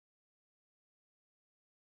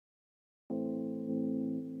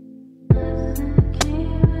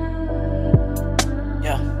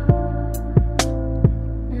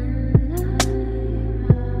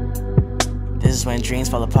is when dreams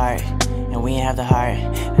fall apart, and we ain't have the heart,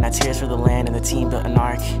 and our tears for the land, and the team built an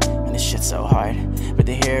ark. And this shit's so hard, but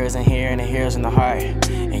the hero isn't here, and the hero's in the heart.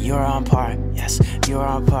 And you're on par, yes, you're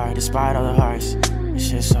on par, despite all the hearts. This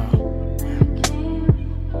shit's so...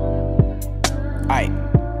 Alright.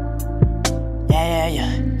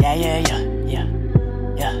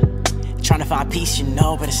 Yeah. Trying to find peace, you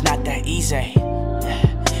know, but it's not that easy.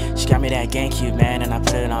 Yeah. She got me that GameCube, man, and I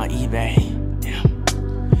put it on eBay. Yeah.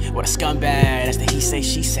 What a scumbag, that's the he say,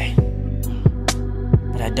 she say.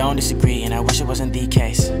 But I don't disagree, and I wish it wasn't the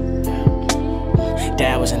case. Yeah.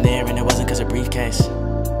 Dad wasn't there, and it wasn't cause of briefcase.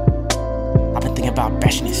 I've been thinking about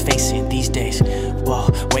bashing his face in these days. Whoa,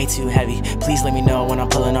 way too heavy. Please let me know when I'm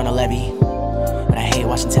pulling on a levee. But I hate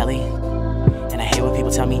watching telly, and I hate when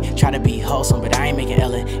people tell me try to be wholesome, but I ain't making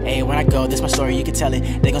Ellen. Hey, when I go, this my story, you can tell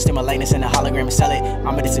it. They gon' steal my likeness in a hologram and sell it.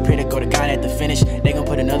 I'ma disappear to go to Ghana at the finish. They gon'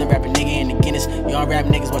 put another rapper nigga in the Guinness. Young rap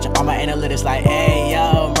niggas watching all my analytics like, hey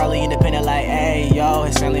yo, Marley independent like, hey yo.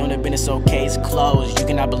 His family on the business, okay, it's closed. You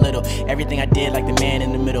cannot belittle everything I did like the man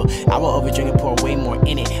in the middle. I will overdrink and pour way more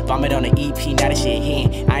in it. Vomit on the EP, now that shit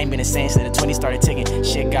hitting. I ain't been the same since the 20 started ticking.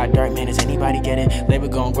 Shit got dark, man, does anybody get it? Labor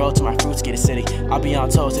gon' grow till my fruits get acidic. I'll be on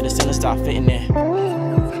toes till the ceiling start fitting in.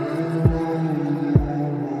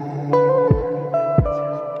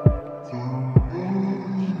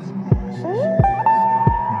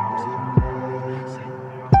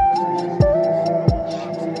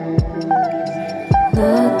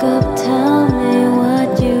 Look up, tell me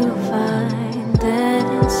what you find. Dead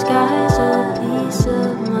in skies, a peace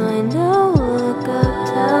of mind. Oh, look up,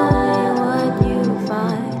 tell me what you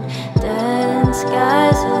find. Dead in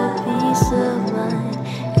skies, a peace of mind.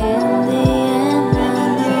 In the end, I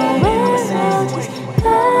know where it's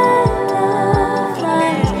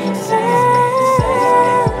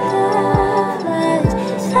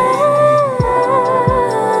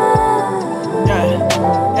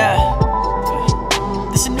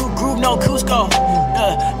no Cusco.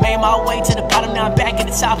 Made my way to the bottom, now I'm back at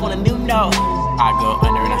the top on a new note. I go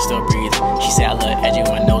under and I still breathe. She said I look edgy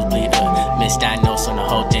when my nose bleed. Misdiagnosed on the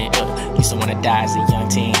whole thing. Used to wanna die as a young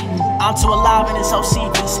teen. I'm too alive in this whole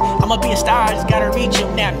sequence. I'ma be a star, I just gotta reach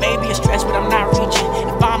him. Now maybe a stretch, but I'm not reaching.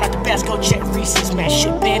 If I'm not the best, go check Reese's. Man,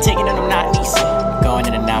 shit been taken and I'm not decent. Going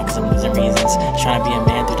in and out cause I'm losing reasons. Trying to be a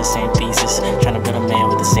man through the same thesis. Trying to build a man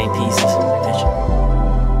with the same pieces.